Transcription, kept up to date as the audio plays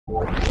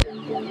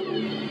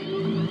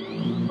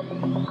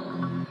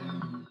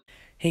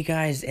Hey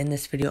guys, in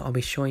this video I'll be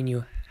showing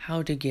you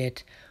how to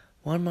get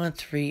 1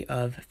 month free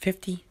of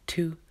 50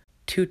 to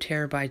 2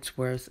 terabytes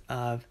worth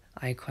of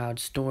iCloud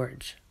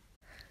storage.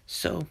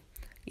 So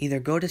either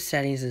go to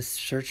settings and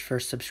search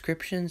for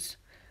subscriptions,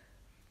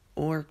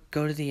 or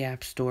go to the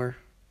App Store,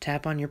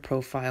 tap on your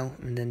profile,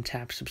 and then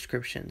tap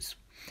subscriptions.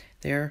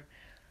 There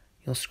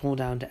you'll scroll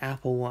down to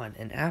Apple One,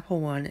 and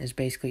Apple One is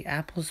basically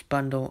Apple's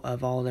bundle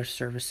of all their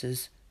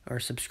services or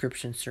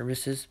subscription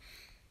services,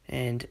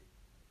 and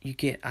you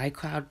get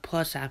iCloud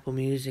plus Apple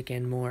Music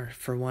and more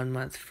for 1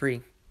 month free.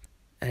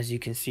 As you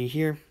can see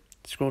here,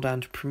 scroll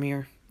down to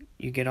Premiere,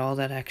 you get all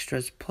that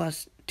extras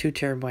plus 2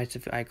 terabytes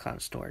of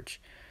iCloud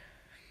storage.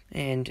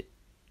 And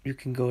you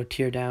can go a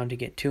tier down to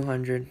get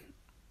 200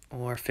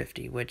 or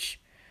 50, which,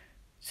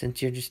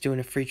 since you're just doing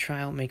a free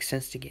trial, it makes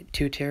sense to get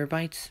 2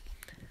 terabytes.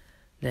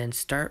 Then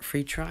start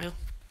free trial.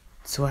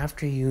 So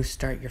after you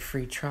start your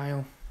free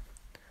trial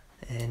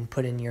and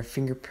put in your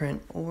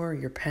fingerprint or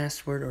your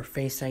password or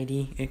Face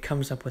ID, it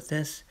comes up with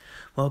this: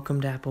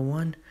 welcome to Apple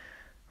One,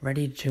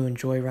 ready to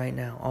enjoy right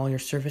now. All your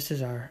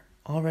services are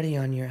already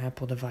on your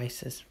Apple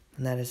devices,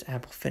 and that is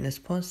Apple Fitness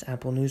Plus,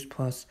 Apple News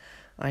Plus,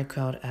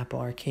 iCloud, Apple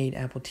Arcade,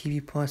 Apple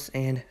TV Plus,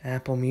 and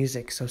Apple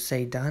Music. So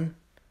say done,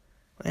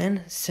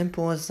 and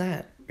simple as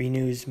that.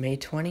 Renews May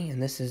 20,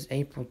 and this is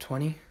April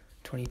 20,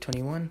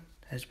 2021,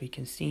 as we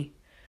can see.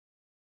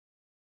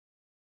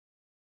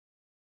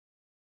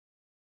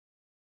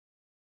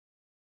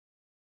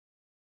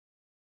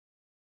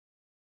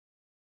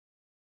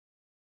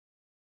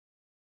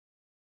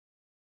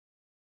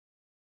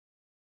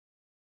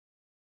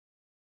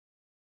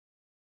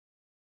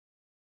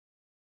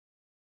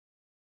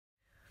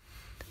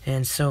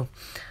 And so,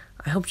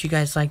 I hope you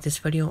guys liked this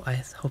video.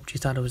 I hope you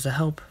thought it was a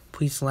help.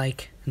 Please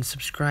like and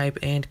subscribe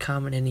and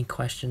comment any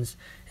questions.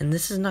 And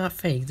this is not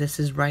fake. This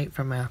is right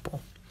from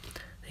Apple.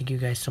 Thank you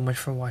guys so much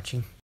for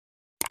watching.